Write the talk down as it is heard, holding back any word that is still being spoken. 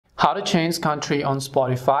How to change country on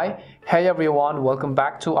Spotify. Hey everyone, welcome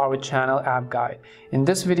back to our channel App Guide. In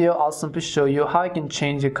this video, I'll simply show you how you can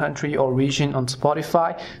change your country or region on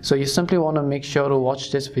Spotify. So you simply want to make sure to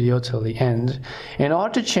watch this video till the end. In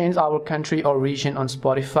order to change our country or region on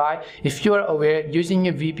Spotify, if you are aware, using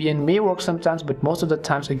a VPN may work sometimes, but most of the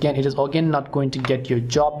times again, it is again not going to get your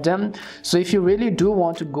job done. So if you really do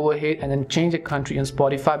want to go ahead and then change the country on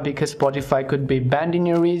Spotify, because Spotify could be banned in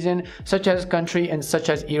your region, such as country and such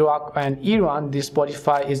as Iraq and Iran, this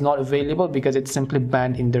Spotify is not available because it's simply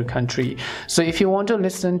banned in their country. So if you want to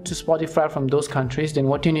listen to Spotify from those countries, then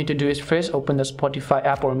what you need to do is first open the Spotify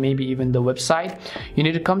app or maybe even the website. You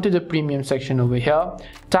need to come to the premium section over here,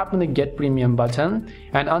 tap on the get premium button,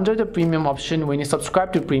 and under the premium option, when you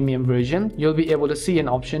subscribe to premium version, you'll be able to see an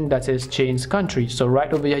option that says change country. So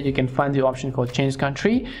right over here you can find the option called change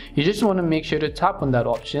country. You just want to make sure to tap on that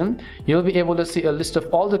option. You'll be able to see a list of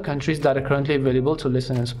all the countries that are currently available to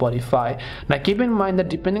listen on Spotify. Now keep in mind that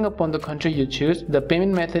depending upon the country you choose, the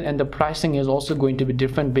payment method and the pricing is also going to be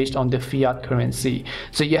different based on the fiat currency.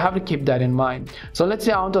 So you have to keep that in mind. So let's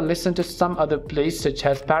say I want to listen to some other place such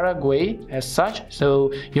as Paraguay as such.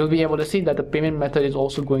 So you'll be able to see that the payment method is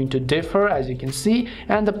also going to differ, as you can see,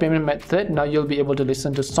 and the payment method, now you'll be able to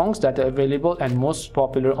listen to songs that are available and most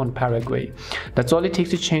popular on Paraguay. That's all it takes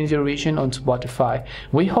to change your region on Spotify.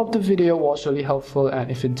 We hope the video was really helpful,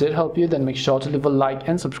 and if it did help you, then make sure to leave a like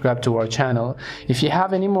and subscribe to our channel. If you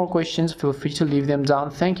have any more questions, feel free to leave them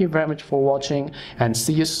down. Thank you very much for watching, and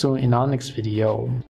see you soon in our next video.